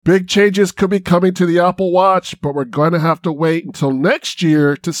Big changes could be coming to the Apple Watch, but we're going to have to wait until next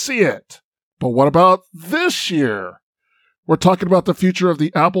year to see it. But what about this year? We're talking about the future of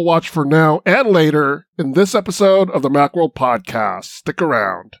the Apple Watch for now and later in this episode of the Macworld Podcast. Stick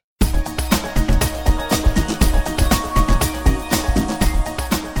around.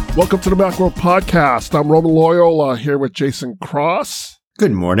 Welcome to the Macworld Podcast. I'm Roman Loyola here with Jason Cross.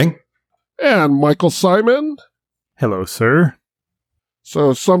 Good morning. And Michael Simon. Hello, sir.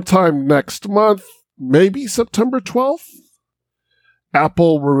 So sometime next month, maybe September 12th,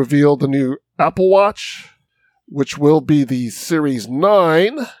 Apple will reveal the new Apple Watch, which will be the Series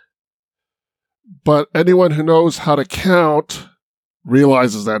 9. But anyone who knows how to count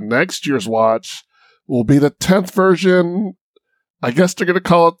realizes that next year's watch will be the 10th version. I guess they're going to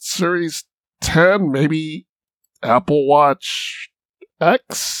call it Series 10, maybe Apple Watch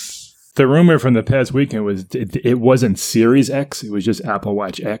X. The rumor from the past weekend was it wasn't Series X, it was just Apple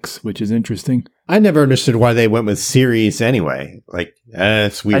Watch X, which is interesting. I never understood why they went with Series anyway.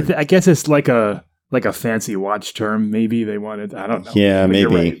 It's weird. I guess it's like a fancy watch term. Maybe they wanted, I don't know. Yeah, but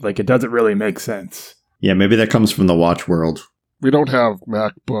maybe. Right. Like, it doesn't really make sense. Yeah, maybe that comes from the watch world. We don't have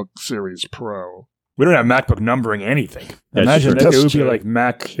MacBook Series Pro. We don't have MacBook numbering anything. That's Imagine true. it would be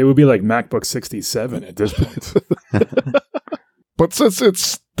like it would be like MacBook 67 at this point. But since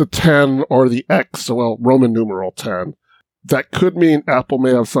it's the 10 or the X, well, Roman numeral 10, that could mean Apple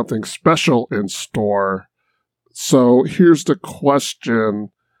may have something special in store. So here's the question.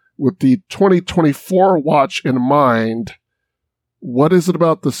 With the 2024 watch in mind, what is it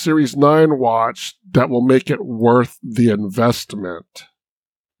about the Series 9 watch that will make it worth the investment?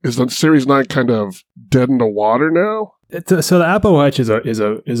 Is the Series 9 kind of dead in the water now? So the Apple Watch is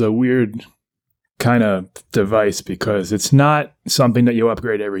a weird kind of device because it's not something that you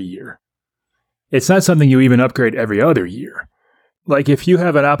upgrade every year. It's not something you even upgrade every other year. Like if you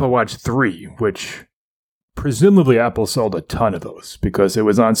have an Apple Watch 3, which presumably Apple sold a ton of those because it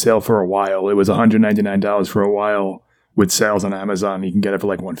was on sale for a while. It was $199 for a while with sales on Amazon. You can get it for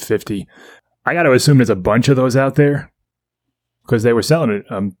like $150. I got to assume there's a bunch of those out there because they were selling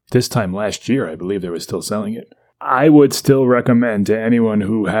it this time last year. I believe they were still selling it. I would still recommend to anyone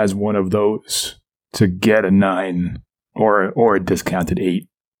who has one of those to get a 9 or a discounted 8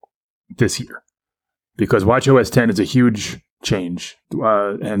 this year. Because watchOS 10 is a huge change,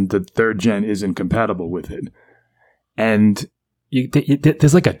 and the third gen isn't compatible with it. And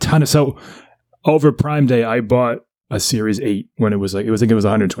there's like a ton of... So, over Prime Day, I bought a Series 8 when I think it was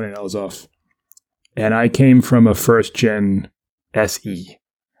 $120 off. And I came from a first gen SE.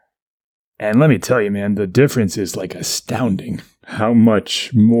 And let me tell you, man, the difference is like astounding. How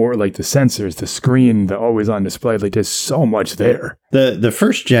much more, like the sensors, the screen, the always on display, like there's so much there. The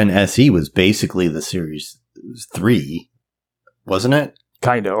first gen SE was basically the Series 3, wasn't it?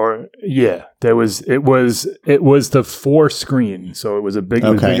 Kind of, or yeah, it was the 4 screen, so it was it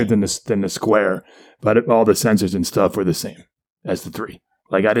was bigger than the square, but all the sensors and stuff were the same as the 3.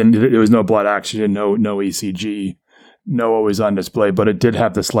 Like there was no blood oxygen, no ECG. No always on display, but it did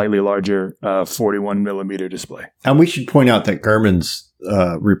have the slightly larger 41 millimeter display. And we should point out that Gurman's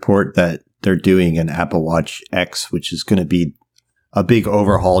report that they're doing an Apple Watch X, which is going to be a big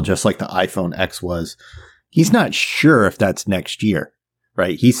overhaul, just like the iPhone X was. He's not sure if that's next year,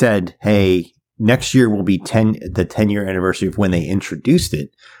 right? He said, hey, next year will be the 10-year anniversary of when they introduced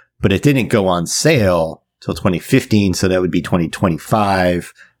it, but it didn't go on sale till 2015, so that would be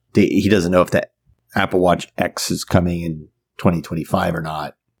 2025. He doesn't know if that Apple Watch X is coming in 2025 or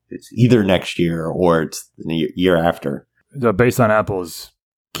not. It's either next year or it's the year after. So based on Apple's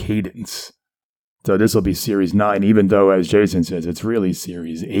cadence, so this will be Series 9, even though, as Jason says, it's really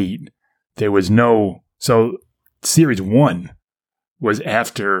Series 8. There was no... So Series 1 was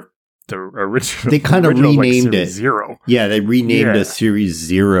after the original... They kind of renamed it. 0. Yeah, they renamed it Series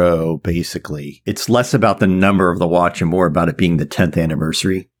 0, basically. It's less about the number of the watch and more about it being the 10th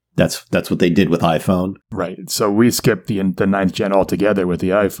anniversary. That's what they did with iPhone. Right. So we skipped the 9th gen altogether with the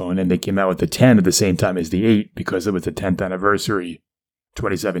iPhone, and they came out with the 10 at the same time as the 8 because it was the 10th anniversary,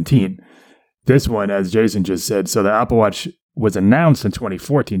 2017. This one, as Jason just said, so the Apple Watch was announced in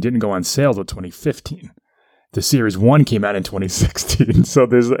 2014, didn't go on sale until 2015. The Series 1 came out in 2016, so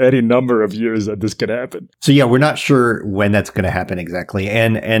there's any number of years that this could happen. So yeah, we're not sure when that's going to happen exactly.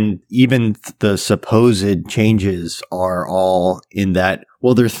 And even the supposed changes are all in that,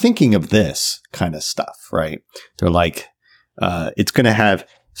 well, they're thinking of this kind of stuff, right? They're like, it's going to have,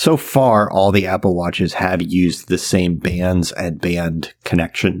 so far, all the Apple Watches have used the same bands and band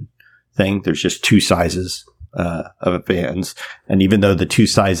connection thing. There's just 2 sizes of bands. And even though the 2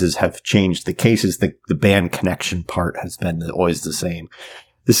 sizes have changed the cases, the band connection part has been always the same.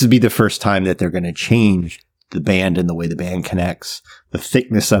 This would be the first time that they're going to change the band and the way the band connects. The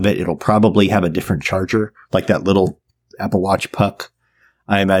thickness of it, it'll probably have a different charger, like that little Apple Watch puck.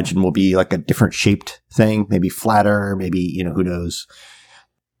 I imagine will be like a different shaped thing, maybe flatter, maybe, who knows.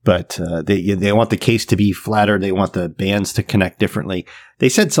 But they want the case to be flatter. They want the bands to connect differently. They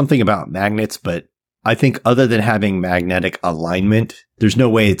said something about magnets, but I think other than having magnetic alignment, there's no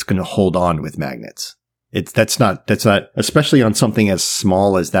way it's going to hold on with magnets. That's not, especially on something as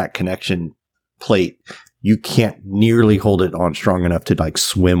small as that connection plate. You can't nearly hold it on strong enough to like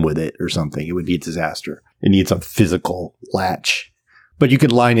swim with it or something. It would be a disaster. It needs a physical latch, but you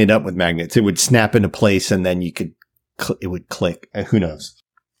could line it up with magnets. It would snap into place and then it would click. Who knows?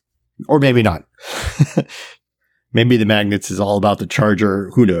 Or maybe not. Maybe the magnets is all about the charger.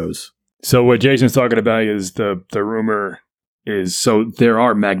 Who knows? So what Jason's talking about is the rumor is, so there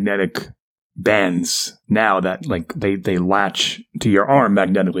are magnetic bands now that like they latch to your arm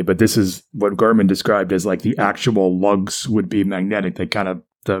magnetically, but this is what Garmin described as like the actual lugs would be magnetic. They kind of,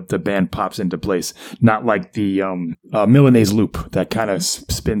 the band pops into place, not like the Milanese loop that kind of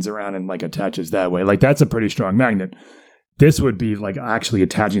spins around and like attaches that way. Like that's a pretty strong magnet. This would be like actually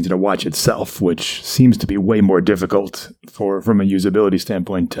attaching to the watch itself, which seems to be way more difficult from a usability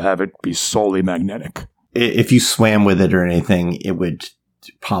standpoint to have it be solely magnetic. If you swam with it or anything, it would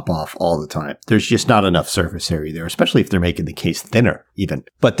pop off all the time. There's just not enough surface area there, especially if they're making the case thinner even.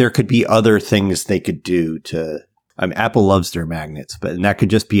 But there could be other things they could do to, Apple loves their magnets, but that could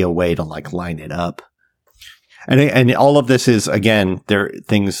just be a way to like line it up. And all of this is, again, they're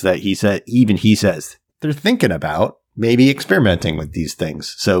things that he says they're thinking about. Maybe experimenting with these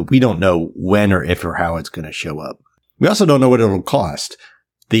things. So we don't know when or if or how it's going to show up. We also don't know what it'll cost.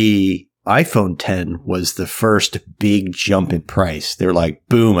 The iPhone 10 was the first big jump in price. They're like,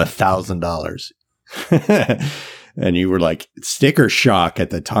 boom, $1,000. And you were like, sticker shock at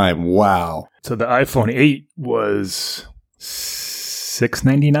the time. Wow. So the iPhone 8 was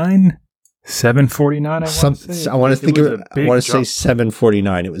 $699? $749. I want to say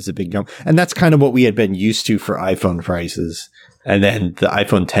 $749. It was a big jump, and that's kind of what we had been used to for iPhone prices. And then the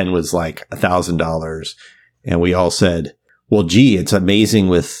iPhone 10 was like $1,000, and we all said, "Well, gee, it's amazing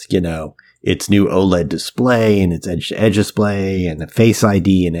with its new OLED display and its edge display and the Face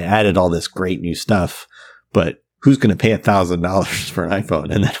ID, and it added all this great new stuff." But who's going to pay $1,000 for an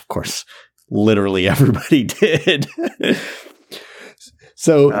iPhone? And then, of course, literally everybody did.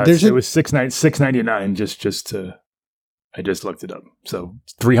 So it was $699 just to. I just looked it up. So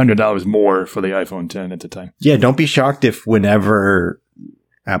 $300 more for the iPhone 10 at the time. Yeah, don't be shocked if whenever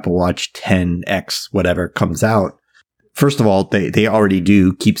Apple Watch 10X whatever comes out. First of all, they already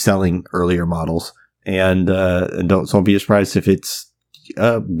do keep selling earlier models, and don't be surprised if it's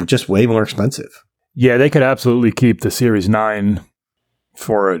just way more expensive. Yeah, they could absolutely keep the Series 9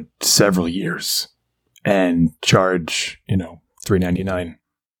 for several years and charge $399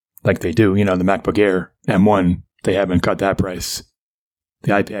 like they do. The MacBook Air M1, they haven't cut that price.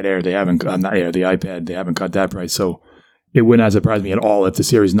 The iPad Air, the iPad, they haven't cut that price. So it would not surprise me at all if the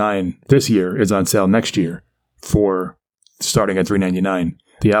Series 9 this year is on sale next year for starting at $399.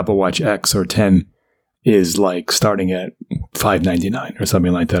 The Apple Watch X or 10 is like starting at $599 or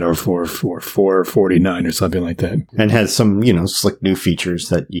something like that, or $449 or something like that. And has some, slick new features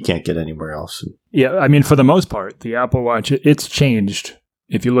that you can't get anywhere else. Yeah, I mean, for the most part, the Apple Watch, it's changed.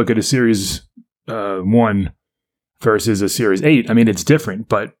 If you look at a Series 1 versus a Series 8, I mean, it's different,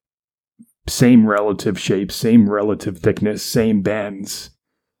 but same relative shape, same relative thickness, same bands.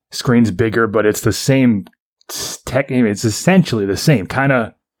 Screen's bigger, but it's the same tech. It's essentially the same kind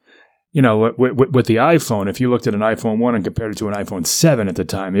of. With the iPhone, if you looked at an iPhone 1 and compared it to an iPhone 7 at the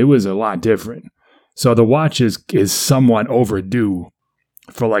time, it was a lot different. So the watch is somewhat overdue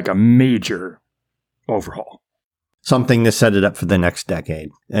for like a major overhaul. Something to set it up for the next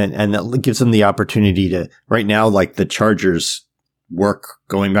decade. And that gives them the opportunity to, right now, like the chargers work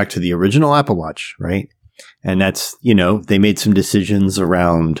going back to the original Apple Watch, right? And that's, they made some decisions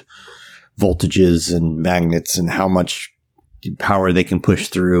around voltages and magnets and how much power they can push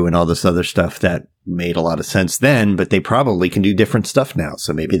through and all this other stuff that made a lot of sense then, but they probably can do different stuff now.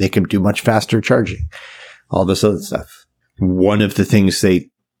 So maybe they can do much faster charging, all this other stuff. One of the things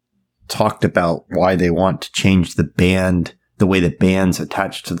they talked about why they want to change the way the bands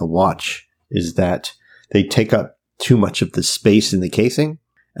attach to the watch is that they take up too much of the space in the casing,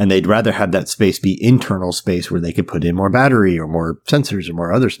 and they'd rather have that space be internal space where they could put in more battery or more sensors or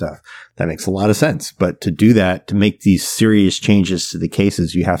more other stuff. That makes a lot of sense. But to do that, to make these serious changes to the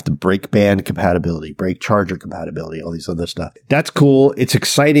cases, you have to break band compatibility, break charger compatibility, all these other stuff. That's cool. It's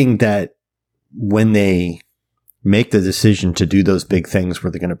exciting that when they make the decision to do those big things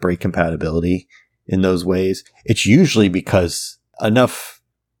where they're going to break compatibility in those ways, it's usually because enough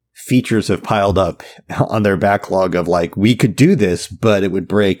features have piled up on their backlog of like, we could do this, but it would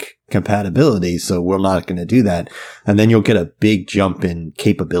break compatibility, so we're not going to do that. And then you'll get a big jump in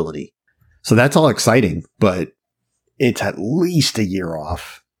capability. So that's all exciting, but it's at least a year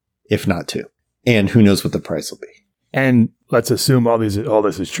off, if not two. And who knows what the price will be. And let's assume all this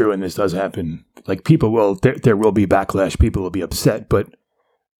is true and this does happen. Like people will, there will be backlash. People will be upset, but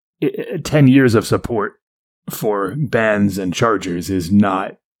 10 years of support for bands and chargers is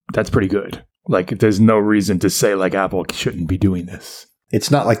not, that's pretty good. Like there's no reason to say like Apple shouldn't be doing this.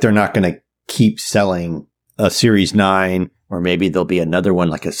 It's not like they're not going to keep selling a Series 9, or maybe there'll be another one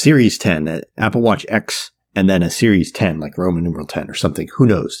like a Series 10, an Apple Watch X, and then a Series 10, like Roman numeral 10 or something. Who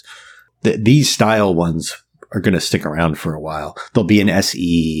knows? These style ones are going to stick around for a while. There'll be an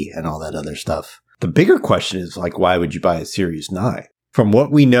SE and all that other stuff. The bigger question is like, why would you buy a Series 9? From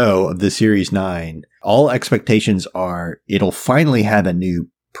what we know of the Series 9, all expectations are it'll finally have a new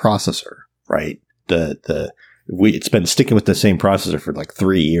processor, right? It's been sticking with the same processor for like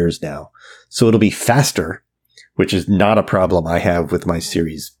 3 years now. So it'll be faster, which is not a problem I have with my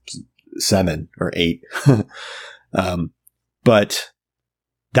Series 7 or 8. But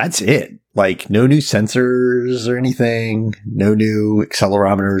that's it. Like no new sensors or anything, no new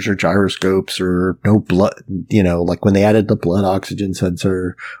accelerometers or gyroscopes or no blood, like when they added the blood oxygen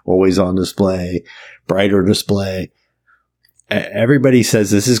sensor, always on display, brighter display. Everybody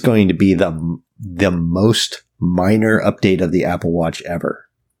says this is going to be the most minor update of the Apple Watch ever.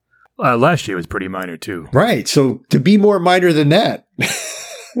 Last year was pretty minor too. Right. So to be more minor than that.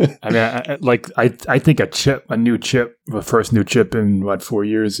 I mean, I think a new chip, the first new chip in 4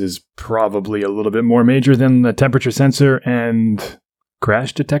 years is probably a little bit more major than the temperature sensor and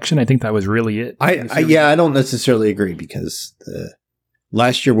crash detection. I think that was really it. I don't necessarily agree because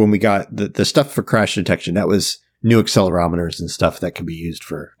last year when we got the stuff for crash detection, that was new accelerometers and stuff that can be used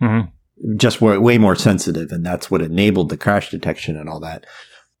for just way more sensitive. And that's what enabled the crash detection and all that.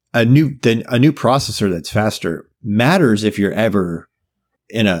 A new processor that's faster matters if you're ever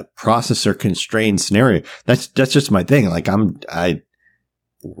in a processor constrained scenario. That's just my thing. Like I'm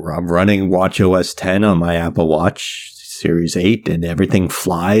running watchOS 10 on my Apple Watch Series 8 and everything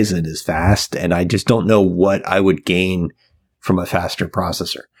flies and is fast. And I just don't know what I would gain from a faster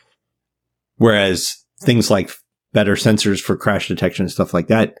processor. Whereas things like better sensors for crash detection and stuff like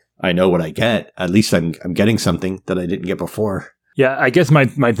that, I know what I get. At least I'm getting something that I didn't get before. Yeah. I guess my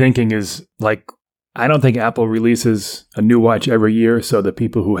thinking is like, I don't think Apple releases a new watch every year, so the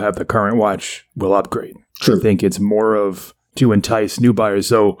people who have the current watch will upgrade. True. I think it's more of to entice new buyers.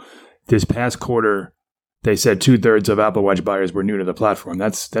 So this past quarter, they said 2/3 of Apple Watch buyers were new to the platform.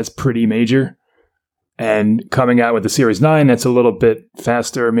 That's pretty major. And coming out with the Series 9, that's a little bit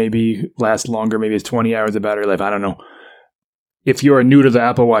faster, maybe lasts longer, maybe it's 20 hours of battery life. I don't know. If you're new to the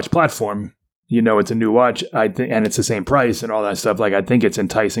Apple Watch platform, it's a new watch, I think, and it's the same price and all that stuff. Like, I think it's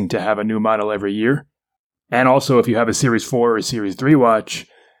enticing to have a new model every year. And also, if you have a Series 4 or a Series 3 watch,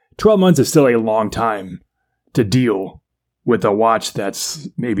 12 months is still a long time to deal with a watch that's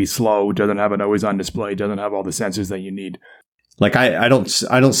maybe slow, doesn't have an always-on display, doesn't have all the sensors that you need. Like, I don't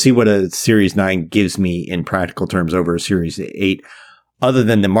see what a Series 9 gives me in practical terms over a Series 8, other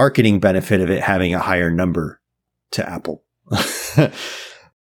than the marketing benefit of it having a higher number to Apple.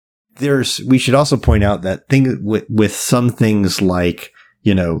 We should also point out that with some things like,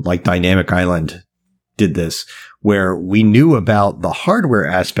 like Dynamic Island did this, where we knew about the hardware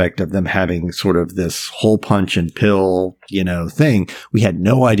aspect of them having sort of this hole punch and pill, thing. We had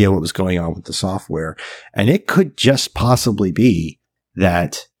no idea what was going on with the software. And it could just possibly be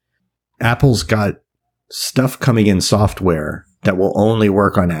that Apple's got stuff coming in software that will only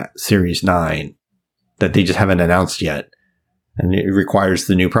work on that Series 9 that they just haven't announced yet. And it requires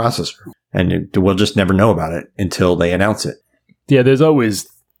the new processor. And we'll just never know about it until they announce it. Yeah, there's always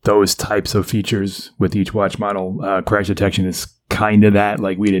those types of features with each watch model. Crash detection is kind of that.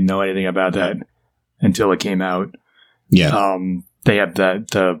 Like, we didn't know anything about that until it came out. Yeah. They have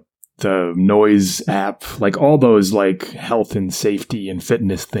the noise app, like all those like health and safety and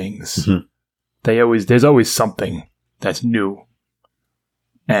fitness things. Mm-hmm. There's always something that's new.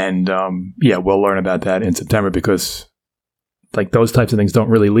 And we'll learn about that in September because like those types of things don't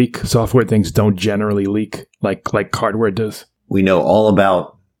really leak. Software things don't generally leak like hardware does. We know all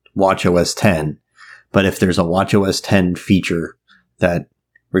about watchOS 10, but if there's a watchOS 10 feature that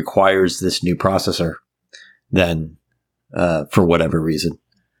requires this new processor, then for whatever reason,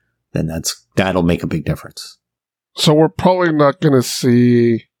 then that'll make a big difference. So we're probably not going to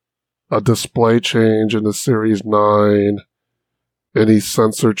see a display change in the Series 9, any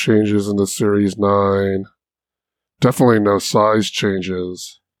sensor changes in the Series 9. Definitely no size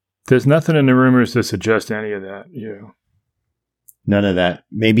changes. There's nothing in the rumors to suggest any of that. Yeah. None of that.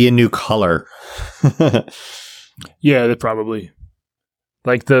 Maybe a new color. Yeah, that probably.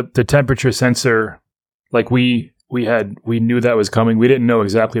 Like the temperature sensor, like we knew that was coming. We didn't know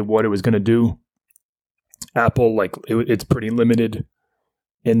exactly what it was going to do. Apple, like it's pretty limited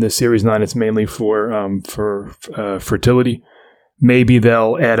in the Series 9. It's mainly for fertility. Maybe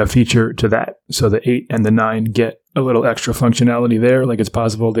they'll add a feature to that so the 8 and the 9 get a little extra functionality there. Like it's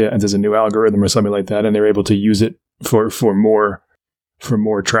possible there's a new algorithm or something like that, and they're able to use it for more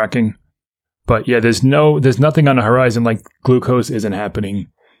tracking. But yeah, there's nothing on the horizon. Like glucose isn't happening.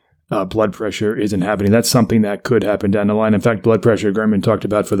 Blood pressure isn't happening. That's something that could happen down the line. In fact, blood pressure, Gurman talked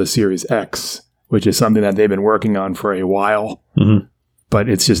about for the Series X, which is something that they've been working on for a while. Mm-hmm. But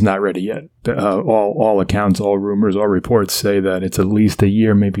it's just not ready yet. All accounts, all rumors, all reports say that it's at least a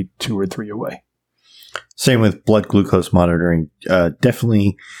year, maybe 2 or 3 away. Same with blood glucose monitoring.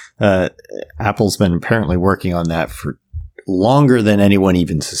 Definitely, Apple's been apparently working on that for longer than anyone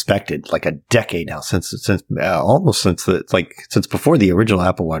even suspected, like a decade now, since before the original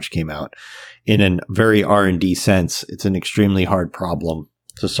Apple Watch came out. In a very R&D sense, it's an extremely hard problem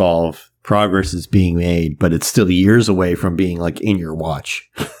to solve. Progress is being made, but it's still years away from being like in your watch.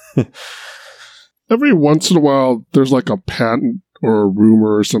 Every once in a while, there's like a patent or a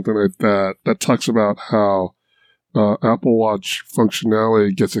rumor or something like that talks about how Apple Watch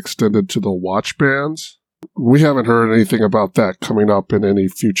functionality gets extended to the watch bands. We haven't heard anything about that coming up in any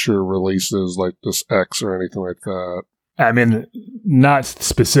future releases like this X or anything like that. I mean, not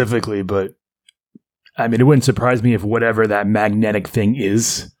specifically, but I mean, it wouldn't surprise me if whatever that magnetic thing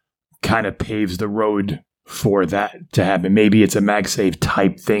is kind of paves the road for that to happen. Maybe it's a MagSafe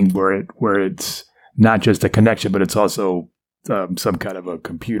type thing where it's not just a connection, but it's also some kind of a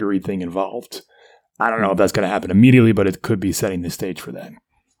computery thing involved. I don't know if that's going to happen immediately, but it could be setting the stage for that.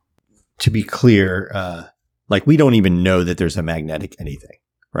 To be clear, like we don't even know that there's a magnetic anything,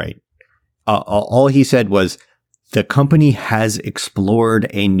 right? All he said was the company has explored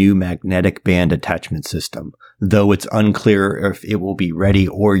a new magnetic band attachment system, though it's unclear if it will be ready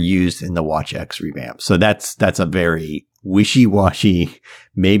or used in the Watch X revamp. So that's a very wishy-washy,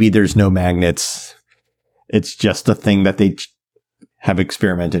 maybe there's no magnets, it's just a thing that they have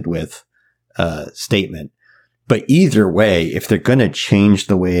experimented with statement. But either way, if they're going to change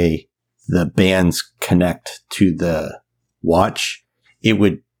the way the bands connect to the watch, it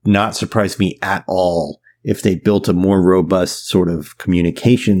would not surprise me at all if they built a more robust sort of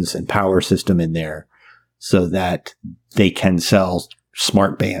communications and power system in there so that they can sell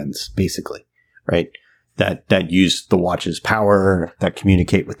smart bands, basically, right? That use the watch's power, that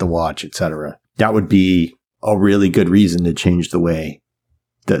communicate with the watch, etc. That would be a really good reason to change the way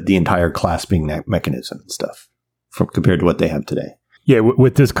the entire clasping mechanism and stuff compared to what they have today. Yeah,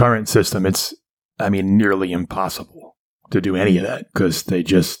 with this current system, it's nearly impossible to do any of that because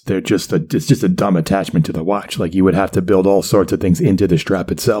it's just a dumb attachment to the watch. Like you would have to build all sorts of things into the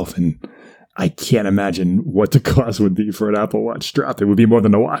strap itself, and I can't imagine what the cost would be for an Apple Watch strap. It would be more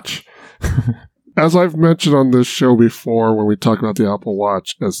than a watch. As I've mentioned on this show before when we talk about the Apple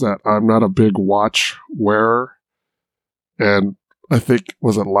Watch, is that I'm not a big watch wearer, and I think,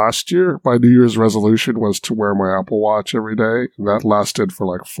 was it last year? My New Year's resolution was to wear my Apple Watch every day, and that lasted for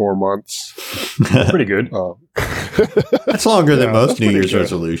like 4 months. Pretty good. That's longer than most New Year's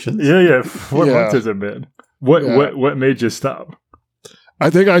resolutions. Yeah. 4 months is a bit. What made you stop? I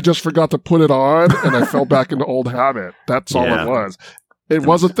think I just forgot to put it on, and I fell back into old habit. That's all it was. It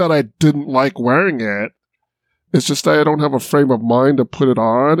wasn't that I didn't like wearing it. It's just that I don't have a frame of mind to put it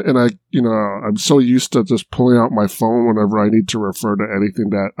on, and I'm so used to just pulling out my phone whenever I need to refer to anything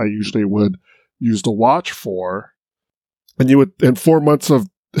that I usually would use the watch for. And 4 months of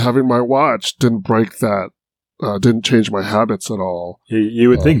having my watch didn't break that, didn't change my habits at all. You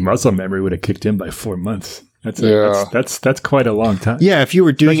would think muscle memory would have kicked in by 4 months. That's quite a long time. Yeah, if you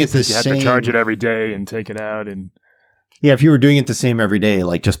were doing it the same, you have to charge it every day and take it out, and yeah, if you were doing it the same every day,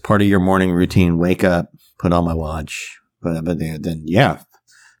 like just part of your morning routine, wake up, put on my watch, but then yeah,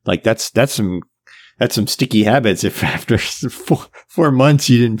 like that's some sticky habits. If after 4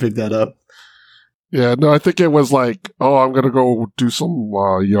 months you didn't pick that up. Yeah, no, I think it was like, I'm going to go do some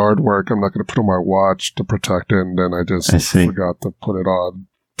yard work. I'm not going to put on my watch to protect it, and then I just forgot to put it on,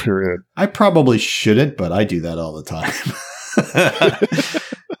 period. I probably shouldn't, but I do that all the time.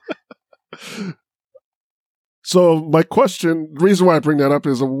 So my question, the reason why I bring that up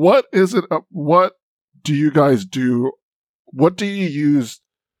is, what do you guys do? What do you use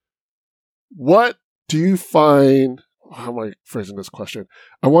what do you find? How am I phrasing this question?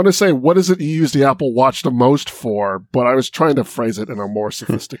 I want to say, what is it you use the Apple Watch the most for? But I was trying to phrase it in a more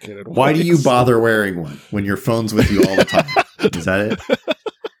sophisticated way. Why do you bother wearing one when your phone's with you all the time? Is that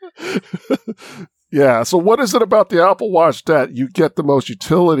it? Yeah. So what is it about the Apple Watch that you get the most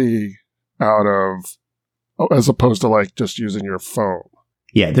utility out of as opposed to like just using your phone?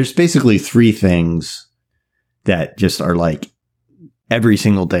 Yeah, there's basically three things that just are like every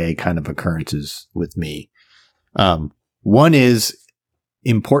single day kind of occurrences with me. One is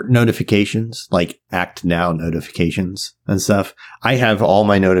important notifications, like Act Now notifications and stuff. I have all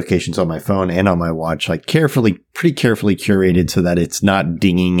my notifications on my phone and on my watch, like pretty carefully curated so that it's not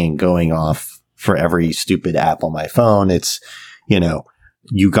dinging and going off for every stupid app on my phone. It's,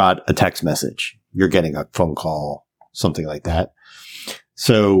 you got a text message, you're getting a phone call, something like that.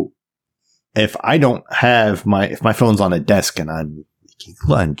 So if I don't have if my phone's on a desk and I'm making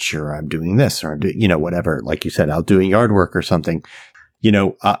lunch or I'm doing this or I'm doing, whatever, like you said, I'll doing yard work or something,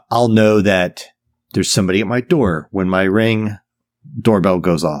 I'll know that there's somebody at my door when my Ring doorbell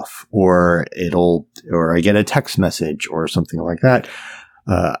goes off, or I get a text message or something like that.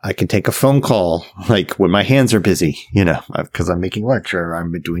 I can take a phone call, like when my hands are busy, because I'm making lunch or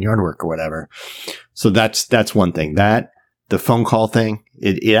I'm doing yard work or whatever. So that's one thing. The phone call thing,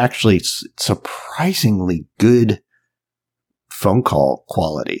 it actually surprisingly good phone call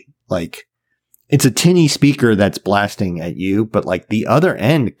quality. Like, it's a tinny speaker that's blasting at you, but like the other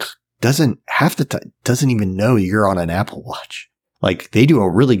end doesn't even know you're on an Apple Watch. Like, they do a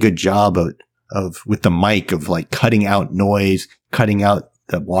really good job of with the mic of like cutting out noise, cutting out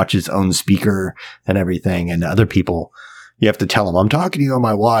the watch's own speaker and everything. And other people, you have to tell them, I'm talking to you on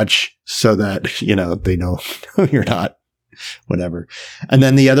my watch, so that, they know you're not. Whatever. And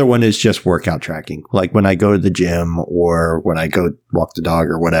then the other one is just workout tracking. Like when I go to the gym or when I go walk the dog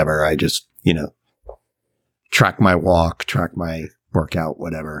or whatever, I just, track my walk, track my workout,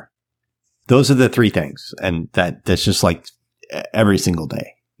 whatever. Those are the three things. And that's just like every single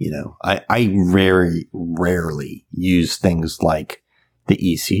day. I rarely use things like the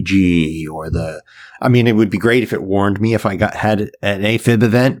ECG or it would be great if it warned me if I had an AFib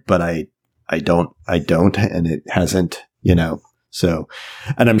event, but I don't, and it hasn't. So,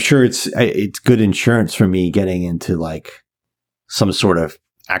 and I'm sure it's good insurance for me getting into like some sort of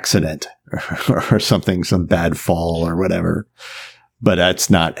accident or something, some bad fall or whatever, but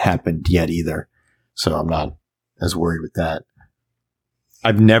that's not happened yet either. So I'm not as worried with that.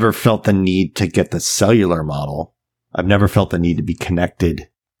 I've never felt the need to get the cellular model. I've never felt the need to be connected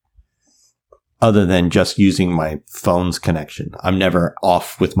other than just using my phone's connection. I'm never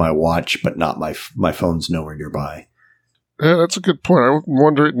off with my watch, but not my phone's nowhere nearby. Yeah, that's a good point. I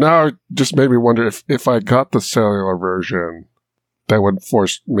wonder now. It just made me wonder if I got the cellular version, that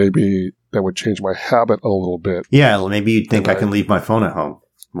would change my habit a little bit. Yeah, well, maybe you'd think I can leave my phone at home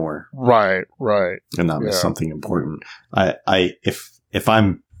more. Right, and not miss something important. If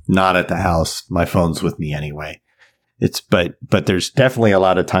I'm not at the house, my phone's with me anyway. But there's definitely a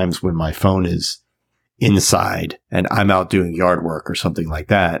lot of times when my phone is inside and I'm out doing yard work or something like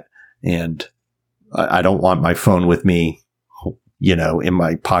that, and I don't want my phone with me, in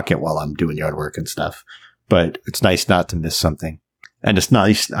my pocket while I'm doing yard work and stuff. But it's nice not to miss something. And it's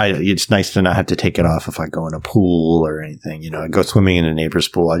nice to not have to take it off if I go in a pool or anything. I go swimming in a neighbor's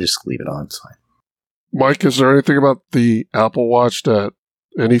pool, I just leave it on. It's fine. Mike, is there anything about the Apple Watch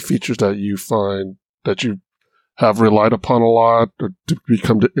any features that you find that you have relied upon a lot or to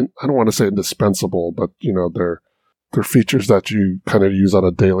become, I don't want to say indispensable, but, they're features that you kind of use on a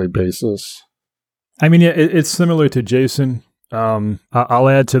daily basis? It's similar to Jason. I'll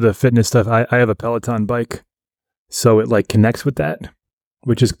add to the fitness stuff. I have a Peloton bike, so it like connects with that,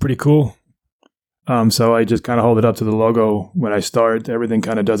 which is pretty cool. So I just kind of hold it up to the logo when I start. Everything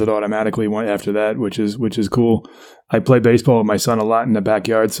kind of does it automatically after that, which is cool. I play baseball with my son a lot in the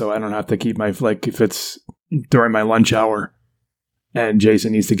backyard, so I don't have to keep if it's during my lunch hour and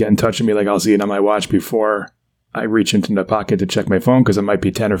Jason needs to get in touch with me, like I'll see it on my watch before I reach into the pocket to check my phone because it might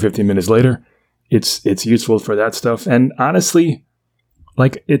be 10 or 15 minutes later. It's useful for that stuff. And honestly,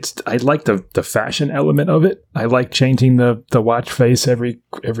 like I like the fashion element of it. I like changing the watch face every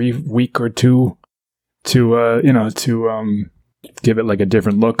week or two to give it like a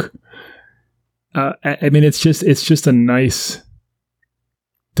different look. It's just a nice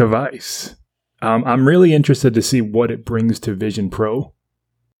device. I'm really interested to see what it brings to Vision Pro.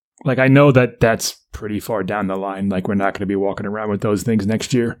 Like, I know that's pretty far down the line. Like, we're not going to be walking around with those things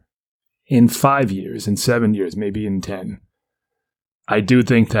next year. In 5 years, in 7 years, maybe in 10. I do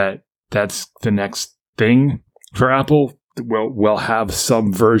think that's the next thing for Apple. will have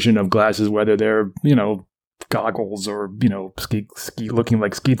some version of glasses, whether they're, goggles or, ski looking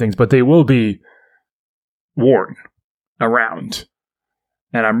like ski things, but they will be worn around.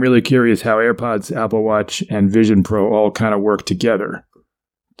 And I'm really curious how AirPods, Apple Watch, and Vision Pro all kind of work together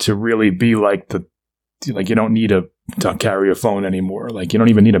to really be like you don't need to carry a phone anymore. Like, you don't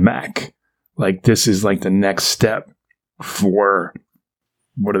even need a Mac. Like, this is like the next step for,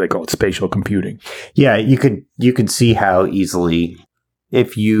 what do they call it? Spatial computing. Yeah, you could see how easily,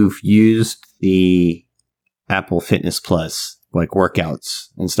 if you've used the Apple Fitness Plus, like workouts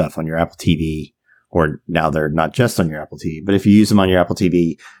and stuff on your Apple TV, or now they're not just on your Apple TV, but if you use them on your Apple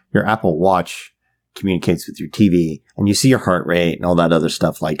TV, your Apple Watch communicates with your TV, and you see your heart rate and all that other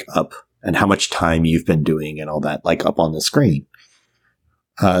stuff like up, and how much time you've been doing and all that like up on the screen.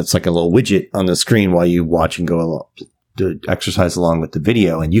 It's like a little widget on the screen while you watch and go along to exercise along with the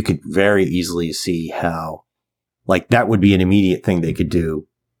video, and you could very easily see how like that would be an immediate thing they could do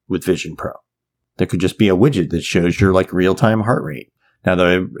with Vision Pro. There could just be a widget that shows your like real-time heart rate. Now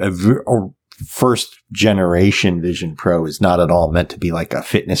the first generation Vision Pro is not at all meant to be like a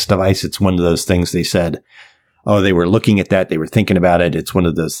fitness device. It's one of those things they said, oh, they were looking at that. They were thinking about it. It's one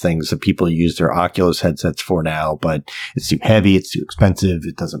of those things that people use their Oculus headsets for now, but it's too heavy. It's too expensive.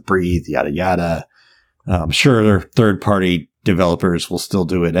 It doesn't breathe, yada, yada. I'm sure third-party developers will still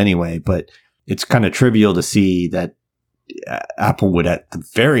do it anyway, but it's kind of trivial to see that Apple would at the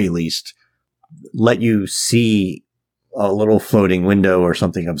very least let you see a little floating window or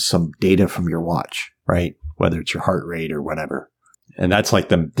something of some data from your watch, right? Whether it's your heart rate or whatever. And that's like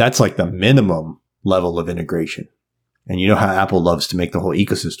the minimum level of integration. And you know how Apple loves to make the whole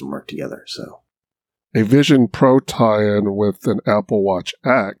ecosystem work together. So a Vision Pro tie-in with an Apple Watch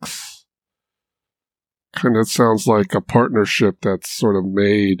X kind of sounds like a partnership that's sort of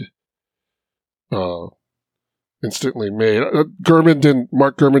made, instantly made. Mark Gurman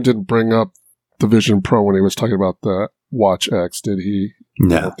didn't bring up the Vision Pro when he was talking about the Watch X, did he?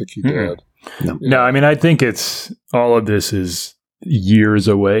 No. I don't think he did. No, I mean, I think all of this is years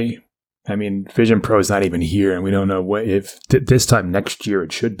away. I mean, Vision Pro is not even here, and we don't know if this time next year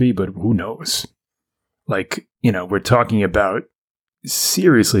it should be, but who knows? Like, we're talking about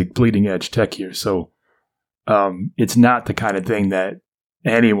seriously bleeding edge tech here. So it's not the kind of thing that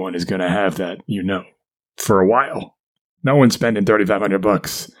anyone is going to have that, for a while. No one's spending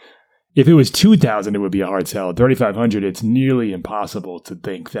 $3,500. If it was $2,000, it would be a hard sell. $3,500, it's nearly impossible to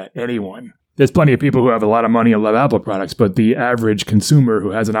think that anyone. There's plenty of people who have a lot of money and love Apple products, but the average consumer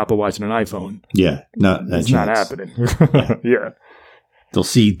who has an Apple Watch and an iPhone, it's not happening. Yeah. They'll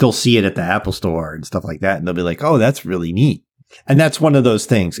see it at the Apple Store and stuff like that, and they'll be like, "Oh, that's really neat." And that's one of those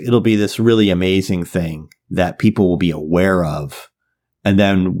things. It'll be this really amazing thing that people will be aware of, and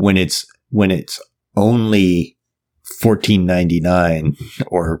then when it's only $14.99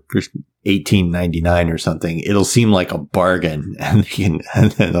 or $18.99 or something, it'll seem like a bargain, and then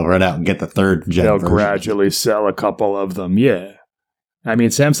they'll run out and get the third gen. They'll version. gradually sell a couple of them. Yeah, I mean,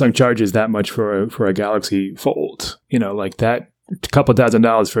 Samsung charges that much for a Galaxy Fold. Like that, a couple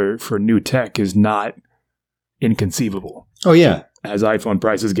 $1,000s for new tech is not inconceivable. Oh yeah. As iPhone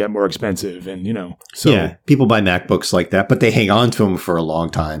prices get more expensive, and people buy MacBooks like that, but they hang on to them for a long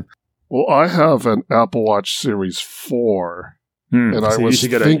time. Well, I have an Apple Watch Series 4, and so you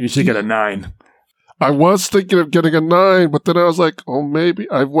should get a 9. I was thinking of getting a 9, but then I was like, oh, maybe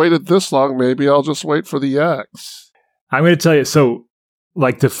I've waited this long. Maybe I'll just wait for the X. I'm going to tell you, so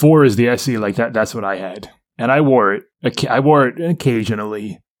like the 4 is the SE, like that's what I had, and I wore it. I wore it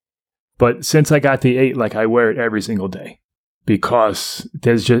occasionally, but since I got the 8, like I wear it every single day because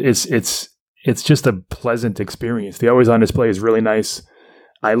there's just it's just a pleasant experience. The always on display is really nice.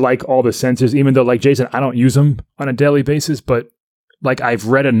 I like all the sensors, even though, like Jason, I don't use them on a daily basis, but like I've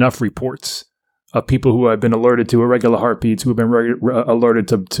read enough reports of people who have been alerted to irregular heartbeats, who have been alerted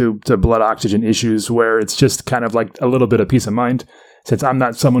to blood oxygen issues, where it's just kind of like a little bit of peace of mind, since I'm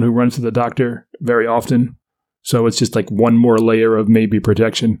not someone who runs to the doctor very often. So it's just like one more layer of maybe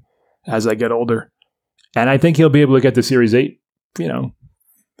protection as I get older. And I think he'll be able to get the Series 8.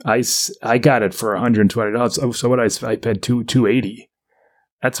 I got it for $120. So what I paid $280.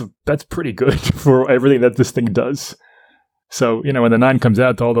 That's pretty good for everything that this thing does. So, when the 9 comes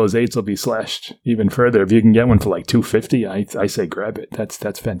out, all those 8s will be slashed even further. If you can get one for like $250, I say grab it.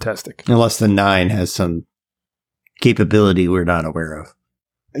 That's fantastic. Unless the 9 has some capability we're not aware of.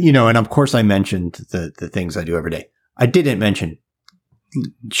 And of course I mentioned the things I do every day. I didn't mention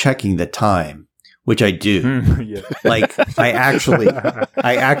checking the time which I do. Yeah. Like I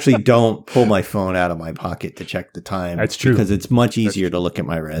actually don't pull my phone out of my pocket to check the time. That's true. Because it's much easier to look at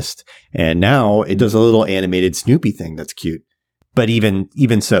my wrist. And now it does a little animated Snoopy thing that's cute. But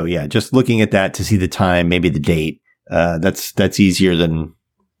even so, yeah, just looking at that to see the time, maybe the date, that's easier than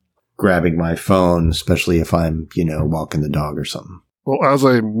grabbing my phone, especially if I'm, walking the dog or something. Well, as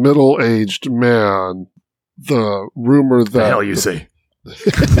a middle-aged man, the rumor that the hell you say?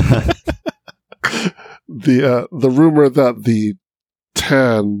 the rumor that the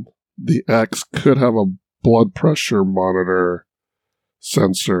 10, the X, could have a blood pressure monitor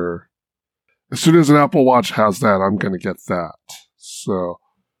sensor. As soon as an Apple Watch has that, I'm going to get that. So,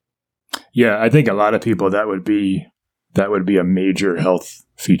 yeah, I think a lot of people that would be a major health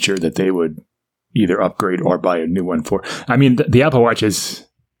feature that they would either upgrade or buy a new one for. I mean, the Apple Watch it's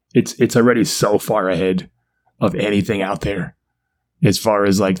already so far ahead of anything out there as far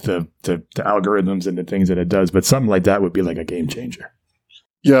as like the algorithms and the things that it does. But something like that would be like a game changer.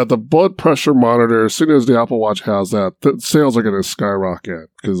 Yeah, the blood pressure monitor, as soon as the Apple Watch has that, the sales are going to skyrocket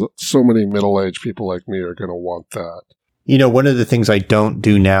because so many middle-aged people like me are going to want that. One of the things I don't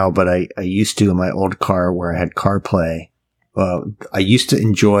do now, but I used to in my old car where I had CarPlay, I used to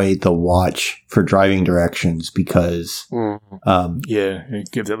enjoy the watch for driving directions because... yeah,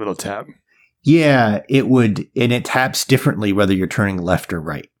 it gives that little tap. Yeah, it would, and it taps differently whether you're turning left or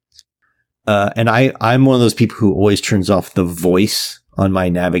right. And I'm one of those people who always turns off the voice on my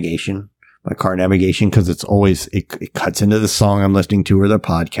navigation, my car navigation, because it's always, it cuts into the song I'm listening to or the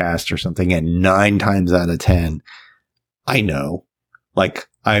podcast or something. And 9 times out of 10, I know, like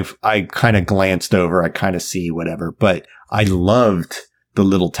I kind of glanced over, I kind of see whatever, but I loved the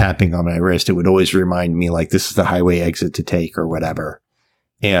little tapping on my wrist. It would always remind me like this is the highway exit to take or whatever.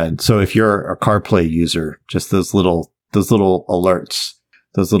 And so if you're a CarPlay user, just those little alerts,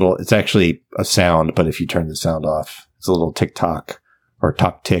 it's actually a sound, but if you turn the sound off, it's a little tick-tock or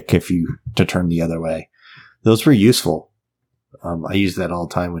talk-tick to turn the other way. Those were useful. I use that all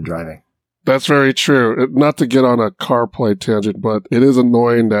the time when driving. That's very true. Not to get on a CarPlay tangent, but it is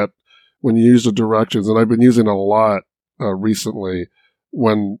annoying that when you use the directions, and I've been using it a lot recently,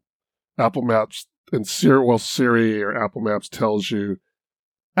 when Apple Maps and Siri or Apple Maps tells you,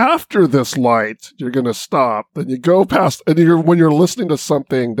 after this light, you're going to stop. Then you go past, and when you're listening to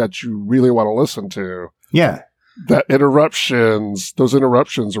something that you really want to listen to. Yeah. Those interruptions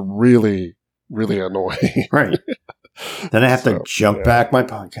are really, really annoying. Right. Then I have to jump back my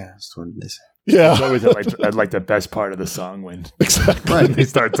podcast. What did they say? Yeah. It's always like the best part of the song when exactly they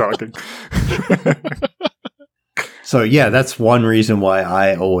start talking. So yeah, that's one reason why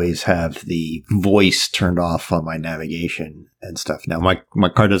I always have the voice turned off on my navigation and stuff. Now my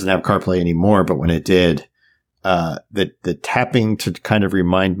car doesn't have CarPlay anymore, but when it did, the tapping to kind of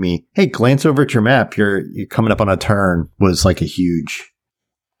remind me, hey, glance over at your map. You're coming up on a turn was like a huge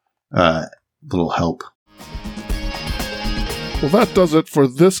little help. Well, that does it for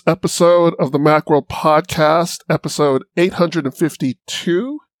this episode of the Macworld Podcast, episode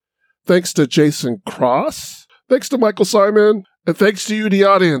 852. Thanks to Jason Cross. Thanks to Michael Simon. And thanks to you, the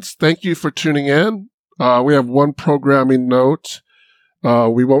audience. Thank you for tuning in. We have one programming note.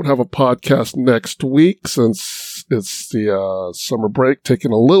 We won't have a podcast next week since it's the summer break,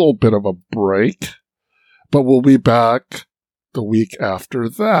 taking a little bit of a break. But we'll be back the week after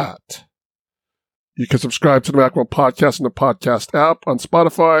that. You can subscribe to the Macworld Podcast in the podcast app on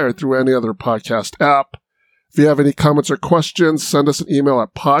Spotify or through any other podcast app. If you have any comments or questions, send us an email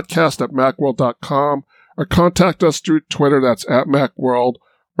at podcast@macworld.com or contact us through Twitter, that's @Macworld,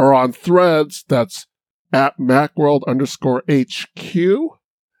 or on Threads, that's @Macworld_HQ,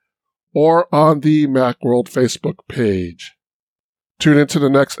 or on the Macworld Facebook page. Tune into the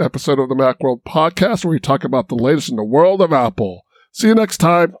next episode of the Macworld Podcast where we talk about the latest in the world of Apple. See you next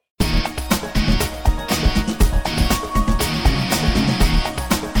time.